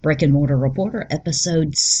Brick and Mortar Reporter,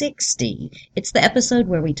 episode 60. It's the episode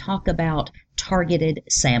where we talk about targeted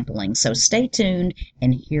sampling. So stay tuned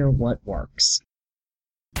and hear what works.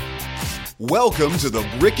 Welcome to the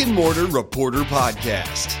Brick and Mortar Reporter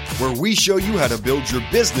Podcast, where we show you how to build your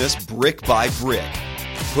business brick by brick.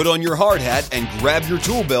 Put on your hard hat and grab your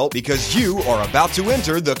tool belt because you are about to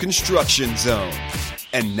enter the construction zone.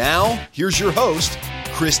 And now, here's your host,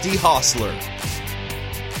 Christy Hostler.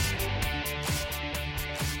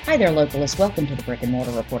 Hi there, localists. Welcome to the Brick and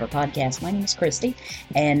Mortar Reporter Podcast. My name is Christy,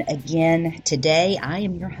 and again, today I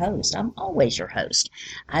am your host. I'm always your host.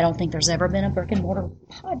 I don't think there's ever been a Brick and Mortar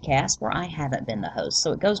podcast where I haven't been the host,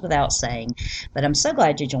 so it goes without saying, but I'm so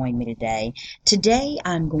glad you joined me today. Today,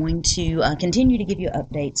 I'm going to continue to give you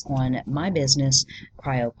updates on my business,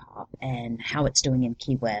 Cryopop, and how it's doing in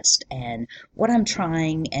Key West, and what I'm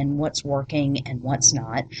trying, and what's working, and what's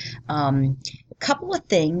not. Couple of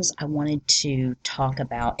things I wanted to talk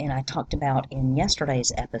about, and I talked about in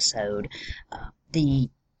yesterday's episode, the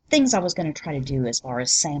things I was going to try to do as far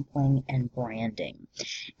as sampling and branding.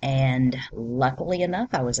 And luckily enough,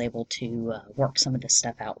 I was able to work some of this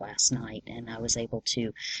stuff out last night, and I was able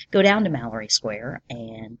to go down to Mallory Square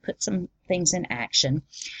and put some things in action.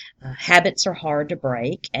 Habits are hard to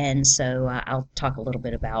break, and so I'll talk a little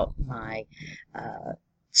bit about my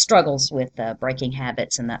struggles with breaking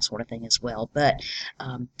habits and that sort of thing as well. But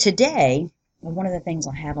today, one of the things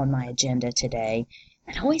I have on my agenda today,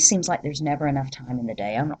 it always seems like there's never enough time in the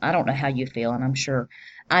day. I don't know how you feel, and I'm sure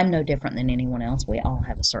I'm no different than anyone else. We all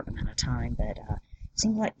have a certain amount of time, but it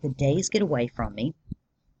seems like the days get away from me.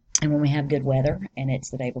 And when we have good weather and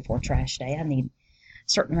it's the day before trash day, I need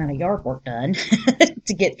certain amount of yard work done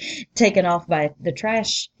to get taken off by the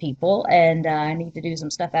trash people, and I need to do some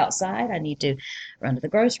stuff outside. I need to run to the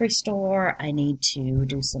grocery store. I need to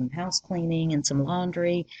do some house cleaning and some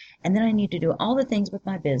laundry, and then I need to do all the things with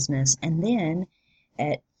my business, and then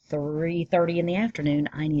at 3:30 in the afternoon,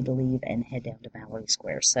 I need to leave and head down to Mallory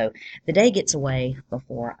Square. So the day gets away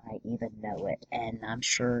before I even know it, and I'm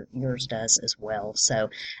sure yours does as well. So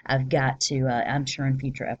I've got to, I'm sure in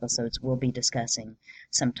future episodes we'll be discussing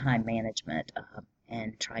some time management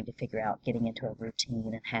and trying to figure out getting into a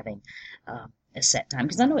routine and having a set time.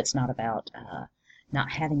 Because I know it's not about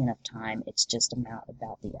not having enough time, it's just about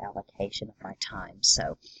the allocation of my time.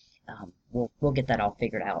 So we'll get that all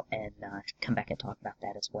figured out and come back and talk about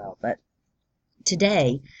that as well. But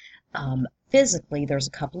today, physically, there's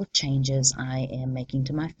a couple of changes I am making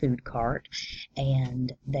to my food cart,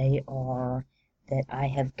 and they are that I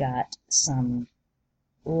have got some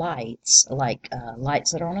lights, like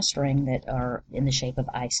lights that are on a string that are in the shape of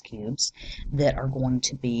ice cubes that are going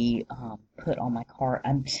to be put on my cart.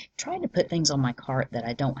 I'm trying to put things on my cart that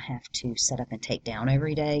I don't have to set up and take down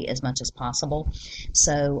every day as much as possible.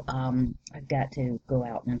 So I've got to go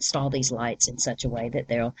out and install these lights in such a way that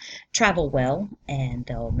they'll travel well and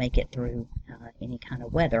they'll make it through any kind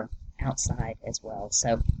of weather outside as well.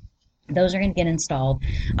 So those are going to get installed.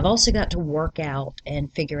 I've also got to work out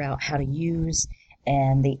and figure out how to use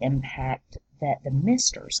and the impact that the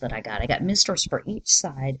misters that I got misters for each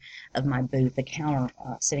side of my booth, the counter,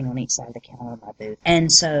 sitting on each side of the counter of my booth.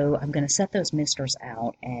 And so I'm going to set those misters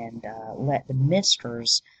out and let the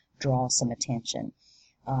misters draw some attention.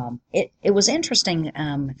 It was interesting.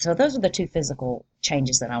 So those are the two physical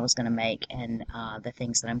changes that I was going to make, and the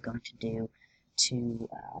things that I'm going to do to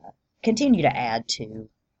continue to add to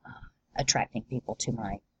attracting people to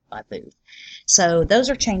my booth. So those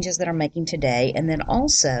are changes that I'm making today. And then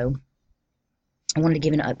also, I wanted to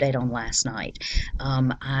give an update on last night.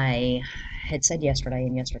 I had said yesterday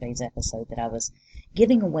in yesterday's episode that I was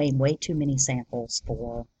giving away way too many samples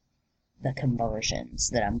for the conversions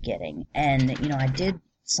that I'm getting. And, you know, I did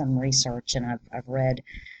some research, and I've read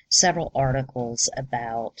several articles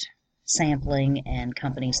about sampling and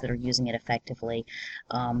companies that are using it effectively.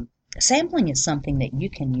 Sampling is something that you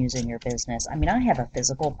can use in your business. I mean, I have a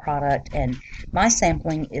physical product, and my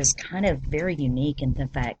sampling is kind of very unique in the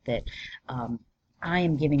fact that I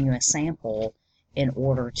am giving you a sample in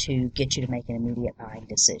order to get you to make an immediate buying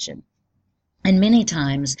decision. And many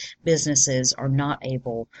times businesses are not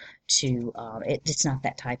able to, it's not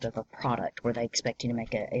that type of a product where they expect you to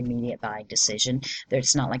make an immediate buying decision.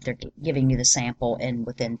 It's not like they're giving you the sample and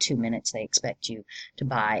within 2 minutes they expect you to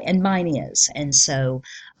buy. And mine is. And so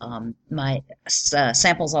my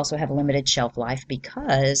samples also have a limited shelf life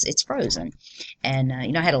because it's frozen. And,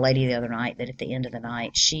 I had a lady the other night that at the end of the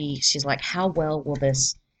night, she's like, how well will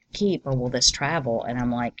this keep or will this travel? And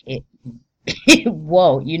I'm like,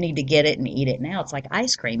 whoa, you need to get it and eat it now. It's like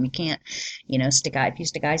ice cream. You can't, if you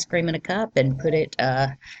stick ice cream in a cup and put it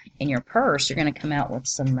in your purse, you're going to come out with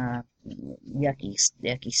some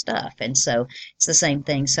yucky stuff. And so it's the same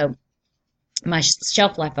thing. So my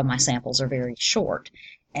shelf life of my samples are very short.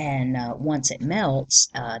 And once it melts,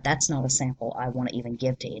 that's not a sample I want to even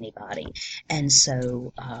give to anybody. And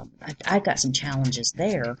so I've got some challenges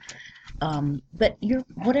there. But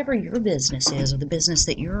whatever your business is or the business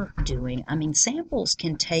that you're doing, I mean, samples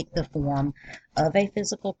can take the form of a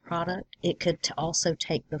physical product. It could also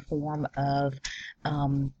take the form of,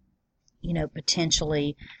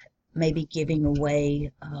 potentially maybe giving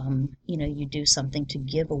away, you do something to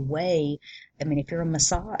give away. I mean, if you're a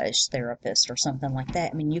massage therapist or something like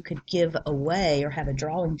that, I mean, you could give away or have a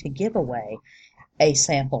drawing to give away a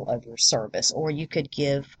sample of your service, or you could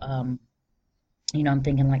give, I'm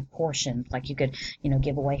thinking like portion, like you could,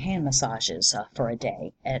 give away hand massages for a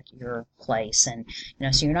day at your place. And,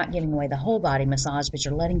 so you're not giving away the whole body massage, but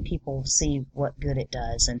you're letting people see what good it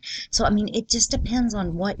does. And so, I mean, it just depends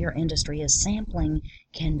on what your industry is. Sampling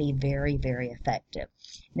can be very, very effective.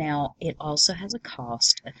 Now, it also has a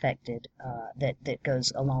cost affected that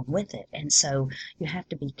goes along with it. And so you have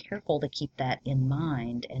to be careful to keep that in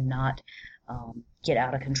mind and not get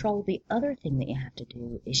out of control. The other thing that you have to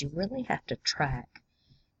do is you really have to track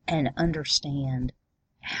and understand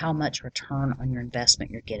how much return on your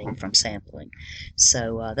investment you're getting from sampling.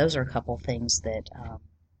 So those are a couple things that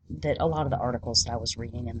a lot of the articles that I was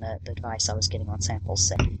reading and the advice I was getting on samples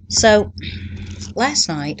said. So last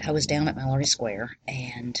night I was down at Mallory Square,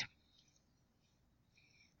 and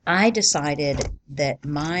I decided that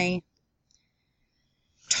my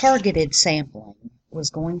targeted sampling was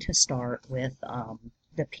going to start with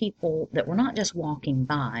the people that were not just walking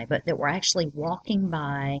by, but that were actually walking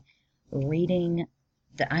by reading.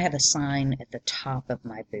 I have a sign at the top of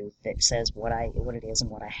my booth that says what it is and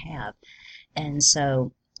what I have. And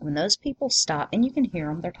so when those people stop, and you can hear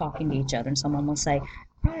them, they're talking to each other, and someone will say,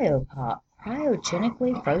 Cryopop,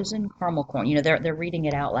 cryogenically frozen caramel corn. They're reading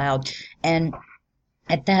it out loud. And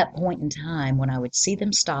at that point in time, when I would see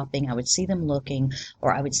them stopping, I would see them looking,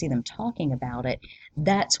 or I would see them talking about it,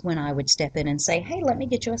 that's when I would step in and say, hey, let me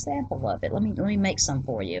get you a sample of it. Let me make some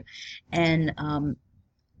for you. And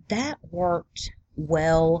that worked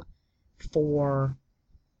well for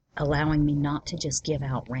allowing me not to just give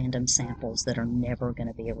out random samples that are never going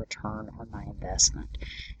to be a return on my investment.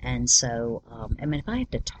 And so, if I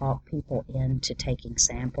have to talk people into taking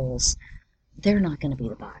samples, they're not going to be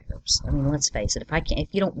the buyers. I mean, let's face it. If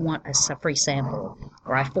you don't want a free sample,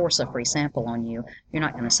 or I force a free sample on you, you're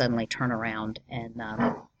not going to suddenly turn around and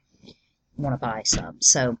want to buy some.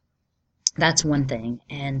 So that's one thing.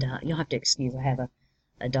 And you'll have to excuse. I have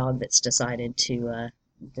a dog that's decided to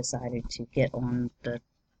get on the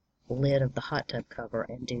lid of the hot tub cover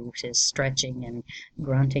and do his stretching and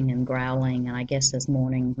grunting and growling, and I guess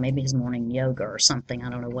maybe his morning yoga or something. I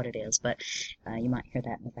don't know what it is, but you might hear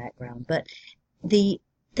that in the background. But the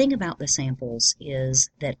thing about the samples is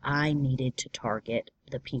that I needed to target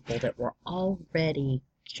the people that were already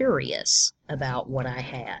curious about what I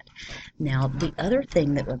had. Now, the other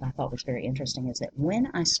thing that I thought was very interesting is that when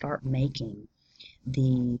I start making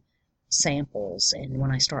the samples and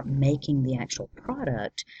when I start making the actual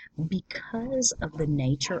product, because of the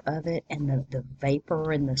nature of it and the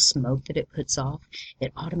vapor and the smoke that it puts off,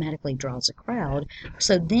 it automatically draws a crowd.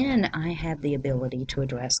 So then I have the ability to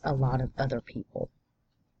address a lot of other people.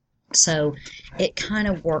 So it kind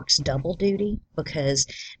of works double duty, because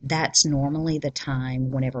that's normally the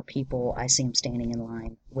time whenever I see them standing in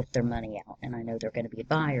line with their money out, and I know they're going to be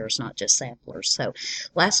buyers, not just samplers. So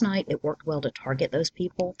last night it worked well to target those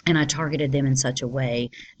people, and I targeted them in such a way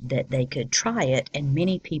that they could try it, and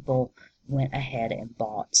many people went ahead and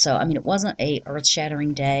bought. So, it wasn't a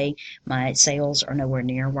earth-shattering day. My sales are nowhere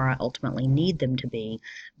near where I ultimately need them to be,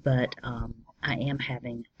 but I am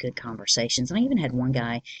having good conversations. And I even had one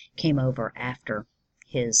guy came over after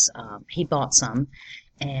he bought some,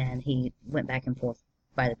 and he went back and forth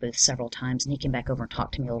by the booth several times, and he came back over and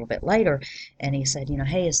talked to me a little bit later, and he said,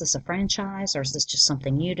 hey, is this a franchise, or is this just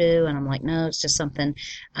something you do? And I'm like, no, it's just something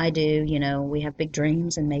I do. We have big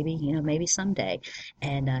dreams, and maybe someday.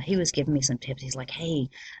 And he was giving me some tips. He's like, hey,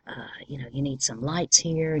 you need some lights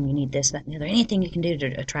here, and you need this, that, and the other. Anything you can do to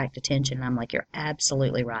attract attention. And I'm like, you're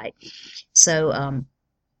absolutely right. So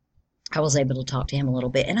I was able to talk to him a little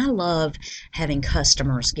bit, and I love having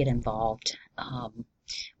customers get involved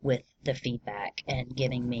with the feedback and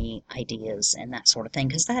giving me ideas and that sort of thing,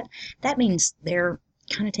 because that means they're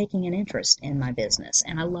kind of taking an interest in my business,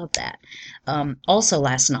 and I love that. Also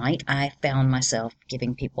last night I found myself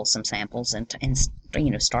giving people some samples and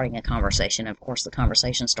starting a conversation. Of course, the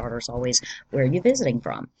conversation starter is always, where are you visiting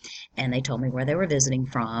from? And they told me where they were visiting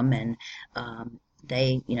from, and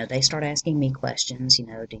they start asking me questions,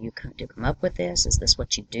 do you come up with this? Is this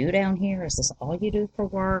what you do down here? Is this all you do for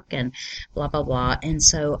work? And blah, blah, blah. And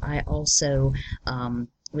so I also,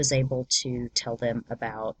 was able to tell them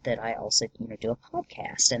about that I also, do a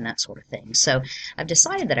podcast and that sort of thing. So I've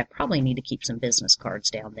decided that I probably need to keep some business cards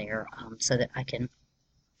down there, so that I can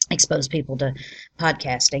expose people to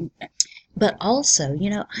podcasting. But also,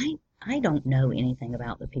 I don't know anything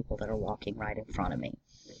about the people that are walking right in front of me.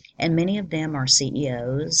 And many of them are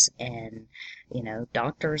CEOs and,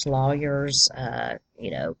 doctors, lawyers,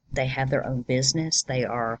 they have their own business.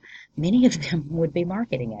 Many of them would be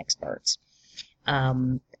marketing experts.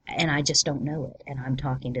 And I just don't know it. And I'm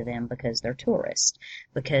talking to them because they're tourists,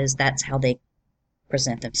 because that's how they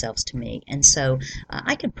present themselves to me. And so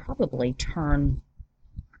I could probably turn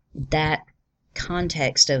that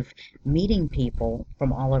context of meeting people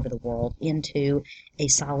from all over the world into a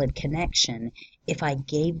solid connection if I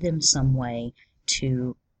gave them some way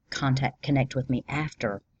to connect with me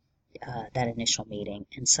after that initial meeting,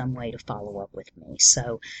 and some way to follow up with me.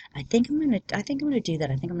 So I think I'm gonna do that.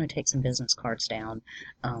 I think I'm gonna take some business cards down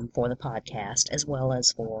for the podcast, as well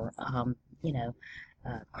as for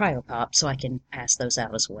CryoPop, so I can pass those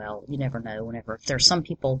out as well. You never know. Whenever if there's some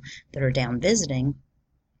people that are down visiting,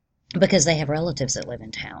 because they have relatives that live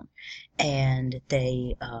in town, and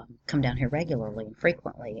they come down here regularly and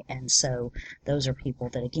frequently, and so those are people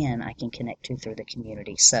that, again, I can connect to through the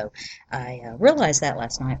community. So I realized that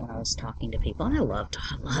last night when I was talking to people, and I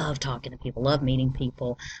love talking to people, love meeting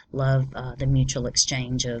people, love the mutual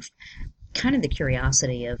exchange of kind of the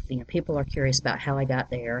curiosity of, people are curious about how I got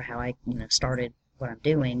there, how I, started what I'm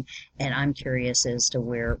doing, and I'm curious as to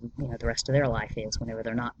where the rest of their life is whenever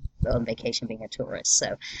they're not on vacation being a tourist.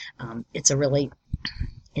 So it's a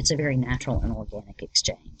very natural and organic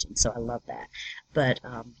exchange, and so I love that. But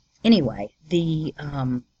anyway, the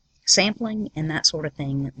sampling and that sort of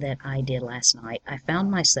thing that I did last night, I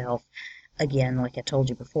found myself, again, like I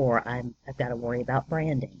told you before, I've got to worry about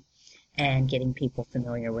branding and getting people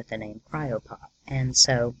familiar with the name CryoPop. And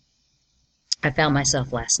so I found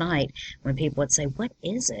myself last night when people would say, "What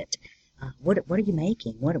is it? What are you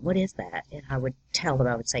making? What is that?" And I would tell them,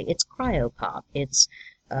 I would say, "It's CryoPop. It's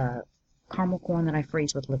caramel corn that I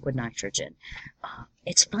freeze with liquid nitrogen."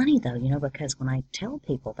 It's funny though, because when I tell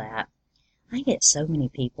people that, I get so many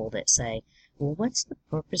people that say, "Well, what's the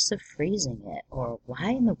purpose of freezing it?" Or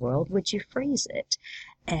 "Why in the world would you freeze it?"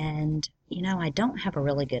 And, I don't have a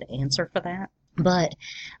really good answer for that. But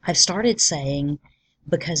I've started saying,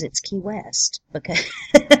 because it's Key West, because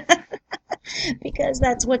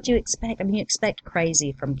that's what you expect. I mean, you expect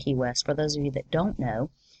crazy from Key West. For those of you that don't know,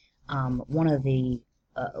 one of the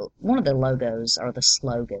logos, or the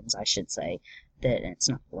slogans, I should say, that it's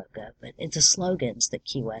not a logo, but it's the slogans that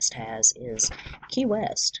Key West has is Key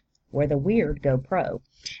West, where the weird go pro.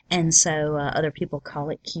 And so other people call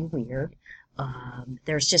it Key Weird.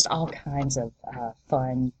 There's just all kinds of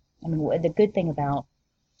fun. I mean, the good thing about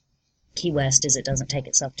Key West is it doesn't take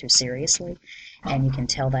itself too seriously, and you can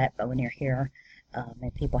tell that when you're here.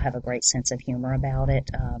 And people have a great sense of humor about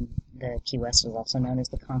it. The Key West is also known as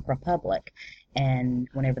the Conch Republic, and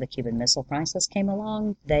whenever the Cuban Missile Crisis came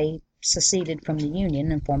along, they seceded from the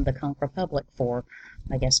Union and formed the Conch Republic for,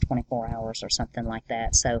 I guess, 24 hours or something like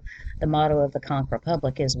that. So the motto of the Conch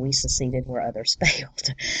Republic is "We seceded where others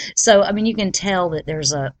failed." So, I mean, you can tell that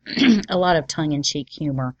there's a lot of tongue-in-cheek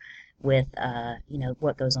humor with,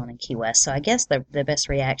 what goes on in Key West. So I guess the best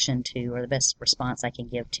reaction to, or the best response I can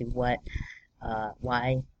give to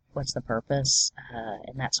why, what's the purpose,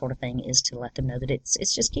 and that sort of thing, is to let them know that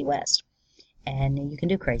it's just Key West. And you can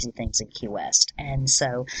do crazy things in Key West. And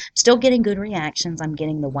so, still getting good reactions. I'm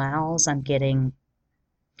getting the wows. I'm getting,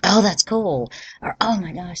 "Oh, that's cool," or "Oh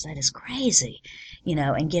my gosh, that is crazy,"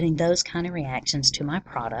 and getting those kind of reactions to my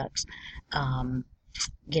products.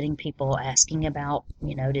 Getting people asking about,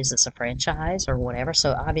 is this a franchise or whatever?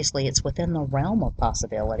 So obviously it's within the realm of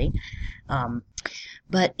possibility.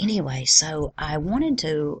 But anyway, so I wanted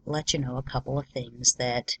to let you know a couple of things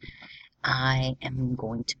that I am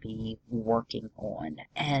going to be working on.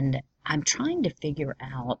 And I'm trying to figure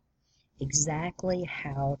out exactly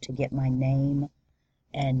how to get my name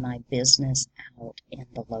and my business out in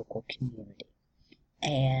the local community.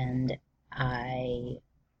 And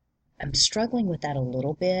I'm struggling with that a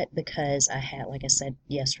little bit because like I said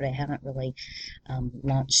yesterday, I haven't really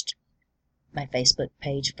launched my Facebook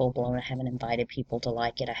page full blown. I haven't invited people to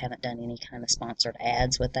like it. I haven't done any kind of sponsored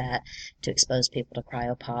ads with that to expose people to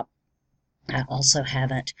CryoPop. I also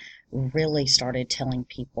haven't really started telling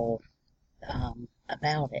people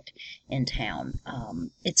about it in town.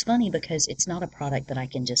 It's funny because it's not a product that I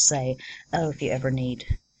can just say, "Oh, if you ever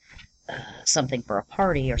need something for a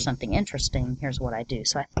party or something interesting, here's what I do.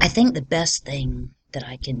 So I think the best thing that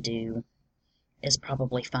I can do is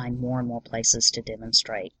probably find more and more places to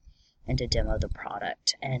demonstrate and to demo the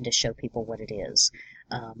product and to show people what it is.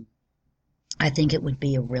 I think it would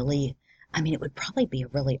be it would probably be a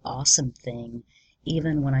really awesome thing,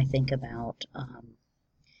 even when I think about,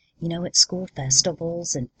 at school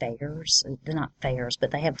festivals and fairs. They're not fairs,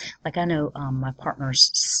 but they have, like I know my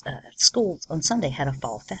partner's school on Sunday had a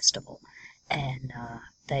fall festival, and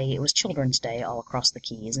it was Children's Day all across the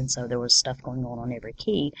Keys, and so there was stuff going on every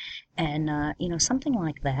key, and something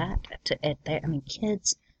like that.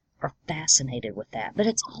 Kids are fascinated with that, but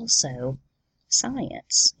it's also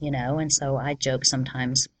science, and so I joke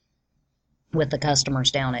sometimes with the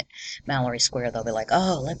customers down at Mallory Square. They'll be like,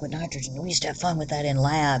 oh, liquid nitrogen, we used to have fun with that in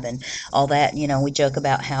lab and all that. We joke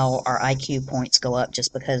about how our IQ points go up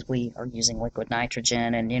just because we are using liquid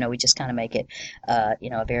nitrogen, and we just kind of make it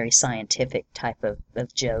a very scientific type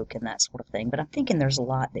of joke and that sort of thing. But I'm thinking there's a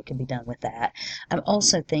lot that can be done with that. I'm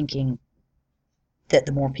also thinking that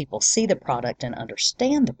the more people see the product and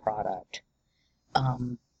understand the product,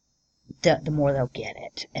 the more they'll get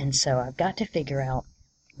it. And so I've got to figure out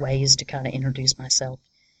ways to kind of introduce myself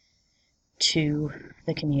to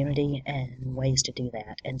the community and ways to do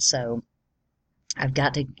that. And so I've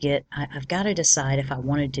got to decide if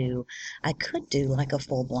I could do like a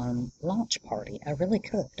full-blown launch party. I really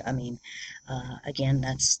could. Again,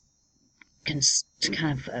 that's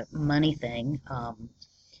kind of a money thing.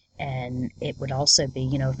 And it would also be,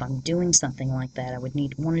 if I'm doing something like that, I would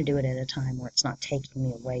want to do it at a time where it's not taking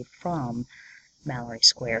me away from Mallory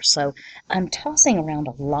Square. So I'm tossing around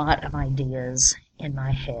a lot of ideas in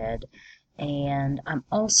my head, and I'm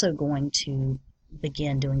also going to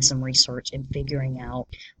begin doing some research and figuring out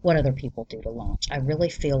what other people do to launch. I really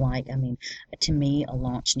feel like, to me, a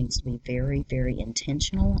launch needs to be very, very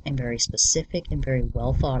intentional and very specific and very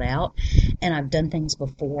well thought out. And I've done things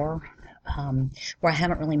before where I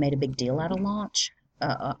haven't really made a big deal out of launch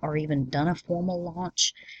or even done a formal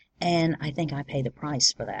launch. And I think I pay the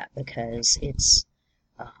price for that because it's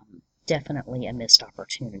definitely a missed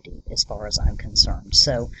opportunity as far as I'm concerned.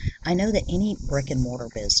 So I know that any brick and mortar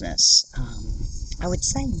business, I would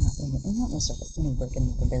say not necessarily any brick and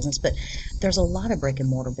mortar business, but there's a lot of brick and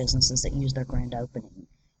mortar businesses that use their grand opening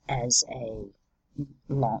as a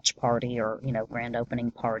launch party or, grand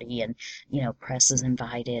opening party, and, press is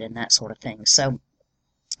invited and that sort of thing. So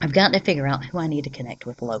I've got to figure out who I need to connect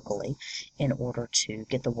with locally in order to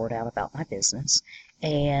get the word out about my business.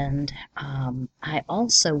 And I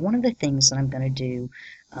also, one of the things that I'm going to do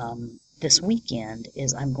this weekend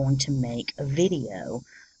is I'm going to make a video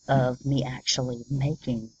of me actually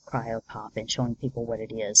making CryoPop and showing people what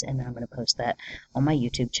it is. And then I'm going to post that on my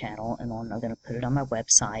YouTube channel, and I'm going to put it on my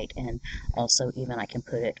website, and also even I can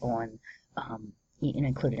put it on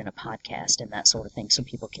include it in a podcast and that sort of thing so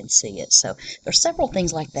people can see it. So there's several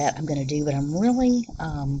things like that I'm going to do, but I'm really,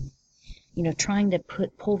 trying to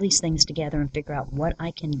pull these things together and figure out what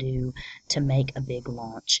I can do to make a big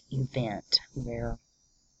launch event where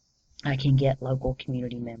I can get local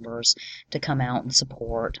community members to come out and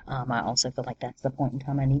support. I also feel like that's the point in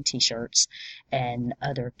time I need t-shirts and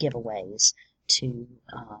other giveaways to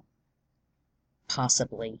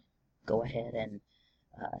possibly go ahead and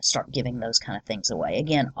start giving those kind of things away.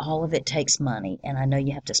 Again, all of it takes money, and I know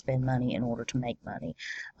you have to spend money in order to make money.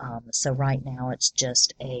 So right now it's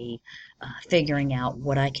just a figuring out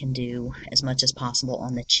what I can do as much as possible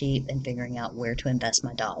on the cheap and figuring out where to invest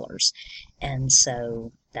my dollars. And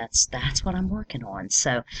so that's what I'm working on.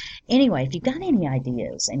 So anyway, if you've got any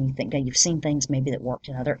ideas and you think that you've seen things maybe that worked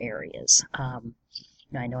in other areas,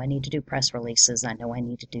 I know I need to do press releases. I know I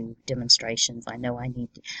need to do demonstrations. I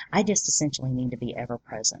just essentially need to be ever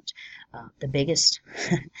present. The biggest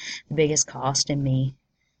cost in me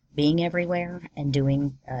being everywhere and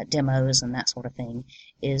doing demos and that sort of thing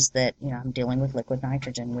is that, I'm dealing with liquid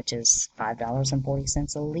nitrogen, which is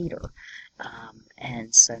 $5.40 a liter.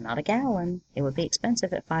 And so not a gallon. It would be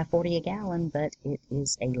expensive at $5.40 a gallon, but it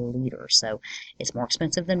is a liter. So it's more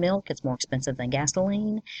expensive than milk. It's more expensive than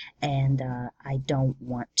gasoline. And I don't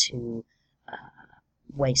want to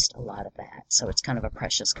waste a lot of that. So it's kind of a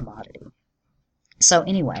precious commodity. So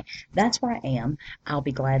anyway, that's where I am. I'll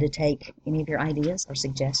be glad to take any of your ideas or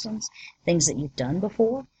suggestions, things that you've done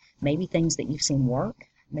before, maybe things that you've seen work,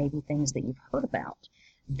 maybe things that you've heard about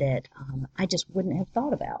that I just wouldn't have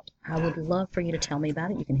thought about. I would love for you to tell me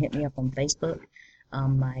about it. You can hit me up on Facebook.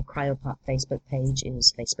 My CryoPop Facebook page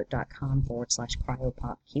is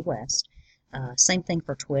facebook.com/CryoPop Key West. Same thing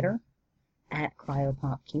for Twitter, at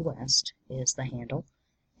CryoPop Key West is the handle.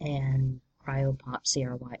 And CryoPop,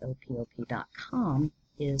 CryoPop.com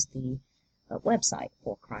is the website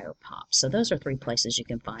for CryoPop. So those are 3 places you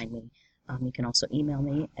can find me. You can also email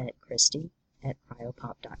me at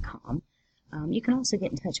Christy@cryopop.com. You can also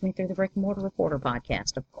get in touch with me through the Brick and Mortar Reporter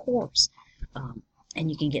podcast, of course. And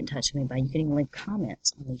you can get in touch with me you can even leave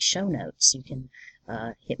comments on the show notes. You can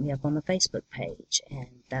hit me up on the Facebook page and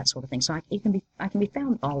that sort of thing. So I can be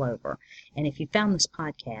found all over. And if you found this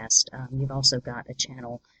podcast, you've also got a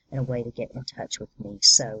channel and a way to get in touch with me.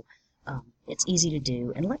 So it's easy to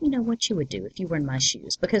do. And let me know what you would do if you were in my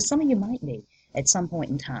shoes, because some of you might be at some point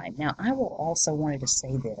in time. Now, I will also wanted to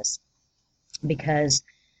say this because,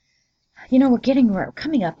 we're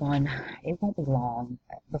coming up on, it won't be long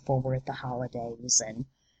before we're at the holidays and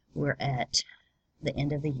we're at the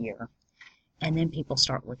end of the year. And then people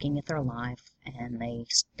start looking at their life and they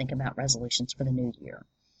think about resolutions for the new year.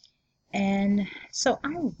 And so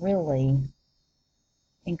I really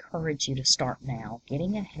encourage you to start now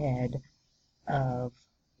getting ahead of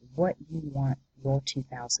what you want your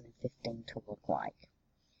 2015 to look like.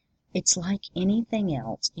 It's like anything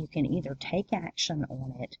else. You can either take action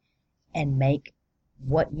on it and make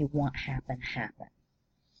what you want happen,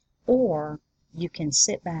 or you can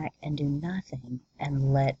sit back and do nothing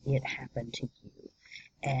and let it happen to you.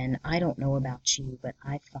 And I don't know about you, but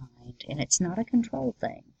I find, and it's not a control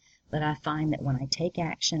thing, but I find that when I take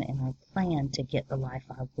action and I plan to get the life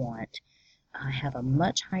I want, I have a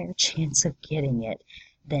much higher chance of getting it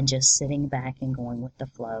than just sitting back and going with the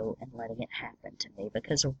flow and letting it happen to me.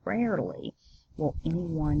 Because rarely will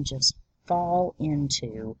anyone just fall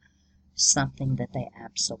into something that they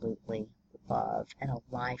absolutely love and a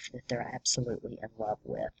life that they're absolutely in love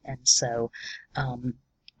with. And so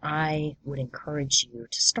I would encourage you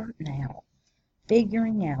to start now,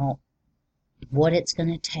 figuring out what it's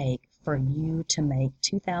going to take for you to make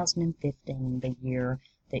 2015 the year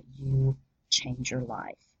that you change your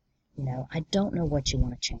life. I don't know what you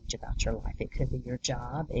want to change about your life. It could be your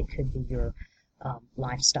job. It could be your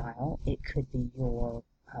lifestyle. It could be your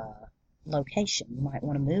location. You might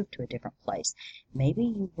want to move to a different place. Maybe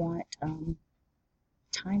you want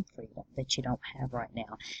time freedom that you don't have right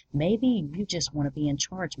now. Maybe you just want to be in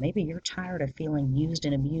charge. Maybe you're tired of feeling used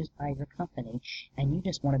and abused by your company, and you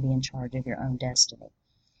just want to be in charge of your own destiny.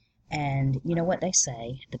 And you know what they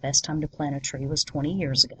say, the best time to plant a tree was 20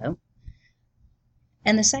 years ago,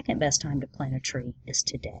 and the second best time to plant a tree is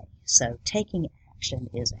today. So taking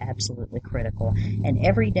action is absolutely critical, and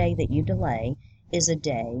every day that you delay is a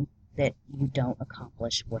day that you don't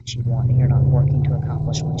accomplish what you want, and you're not working to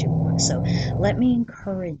accomplish what you want. So let me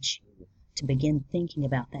encourage you to begin thinking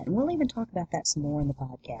about that. And we'll even talk about that some more in the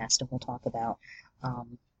podcast, and we'll talk about,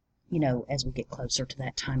 as we get closer to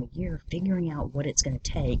that time of year, figuring out what it's going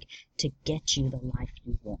to take to get you the life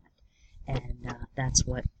you want. And that's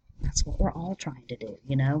what we're all trying to do,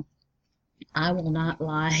 I will not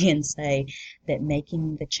lie and say that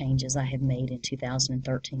making the changes I have made in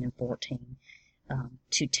 2013 and 14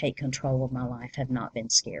 to take control of my life have not been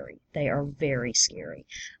scary. They are very scary.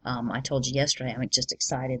 I told you yesterday I'm just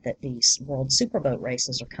excited that these World Superboat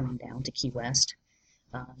races are coming down to Key West,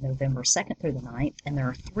 November 2nd through the 9th, and there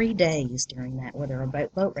are 3 days during that where there are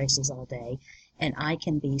boat races all day, and I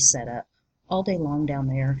can be set up all day long down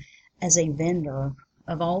there as a vendor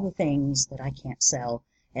of all the things that I can't sell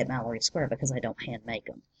at Mallory Square because I don't hand make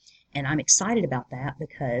them. And I'm excited about that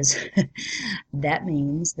because that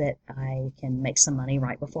means that I can make some money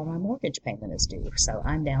right before my mortgage payment is due. So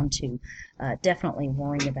I'm down to definitely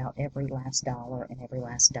worrying about every last dollar and every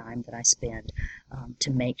last dime that I spend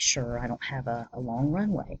to make sure I don't have a long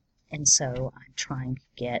runway. And so I'm trying to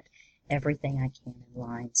get everything I can in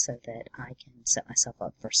line so that I can set myself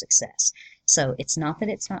up for success. So it's not that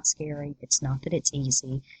it's not scary. It's not that it's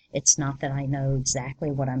easy. It's not that I know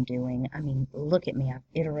exactly what I'm doing. I mean, look at me. I've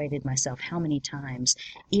iterated myself how many times,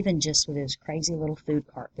 even just with this crazy little food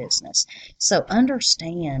cart business. So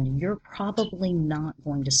understand you're probably not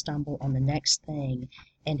going to stumble on the next thing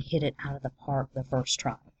and hit it out of the park the first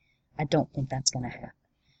try. I don't think that's going to happen.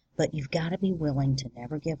 But you've got to be willing to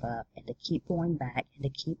never give up and to keep going back and to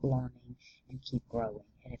keep learning and keep growing.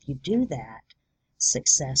 And if you do that,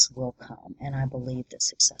 success will come. And I believe that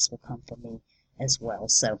success will come for me as well.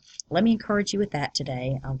 So let me encourage you with that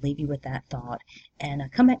today. I'll leave you with that thought. And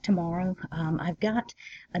come back tomorrow. I've got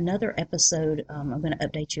another episode. I'm going to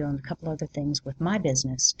update you on a couple other things with my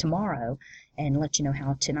business tomorrow and let you know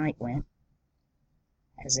how tonight went.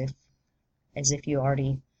 As if you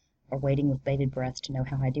already are waiting with bated breath to know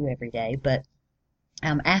how I do every day. But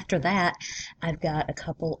after that, I've got a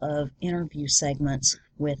couple of interview segments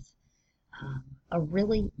with a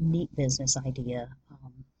really neat business idea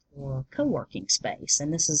for co-working space.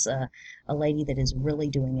 And this is a lady that is really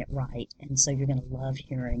doing it right. And so you're going to love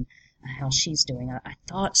hearing how she's doing. I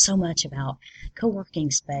thought so much about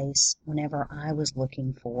co-working space whenever I was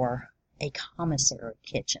looking for a commissary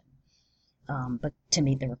kitchen. But to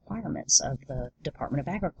meet the requirements of the Department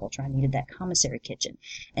of Agriculture, I needed that commissary kitchen.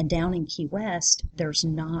 And down in Key West, there's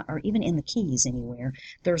not, or even in the Keys anywhere,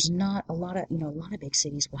 there's not a lot of, a lot of big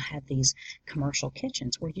cities will have these commercial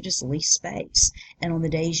kitchens where you just lease space. And on the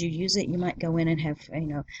days you use it, you might go in and have,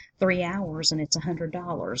 3 hours and it's $100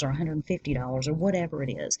 or $150 or whatever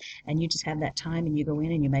it is. And you just have that time and you go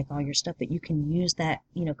in and you make all your stuff, but you can use that,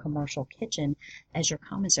 commercial kitchen as your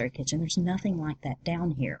commissary kitchen. There's nothing like that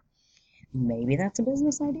down here. Maybe that's a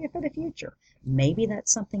business idea for the future. Maybe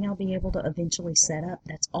that's something I'll be able to eventually set up.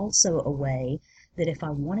 That's also a way that if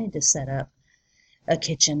I wanted to set up a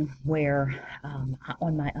kitchen where,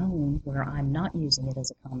 on my own, where I'm not using it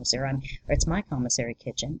as a commissary, or it's my commissary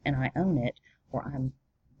kitchen and I own it, or I'm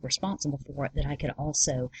responsible for it, that I could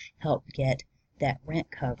also help get that rent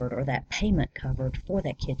covered or that payment covered for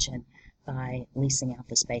that kitchen by leasing out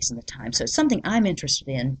the space and the time. So it's something I'm interested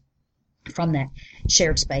in from that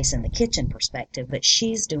shared space in the kitchen perspective, but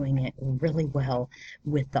she's doing it really well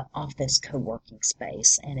with the office co-working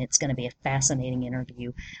space, and it's going to be a fascinating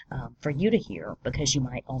interview for you to hear, because you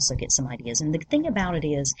might also get some ideas. And the thing about it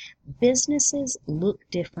is, businesses look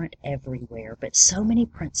different everywhere, but so many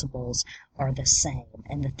principles are the same,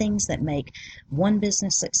 and the things that make one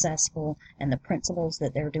business successful and the principles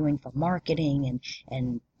that they're doing for marketing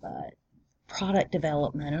and product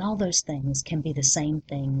development and all those things can be the same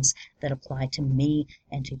things that apply to me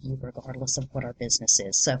and to you, regardless of what our business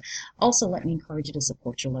is. So also let me encourage you to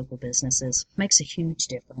support your local businesses. It makes a huge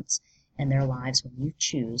difference in their lives when you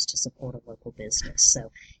choose to support a local business.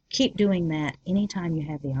 So keep doing that anytime you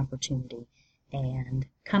have the opportunity, and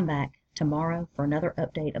come back tomorrow for another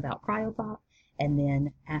update about CryoPop. And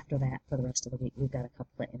then after that, for the rest of the week, we've got a couple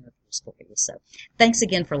of interviews for you. So thanks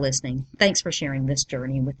again for listening. Thanks for sharing this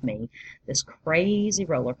journey with me, this crazy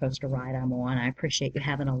roller coaster ride I'm on. I appreciate you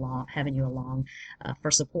having you along for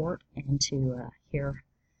support and to hear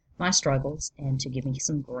my struggles and to give me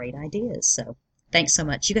some great ideas. So thanks so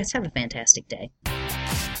much. You guys have a fantastic day.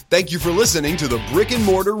 Thank you for listening to the Brick and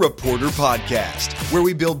Mortar Reporter Podcast, where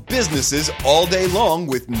we build businesses all day long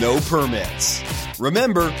with no permits.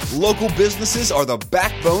 Remember, local businesses are the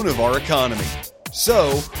backbone of our economy.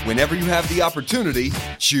 So, whenever you have the opportunity,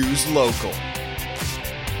 choose local.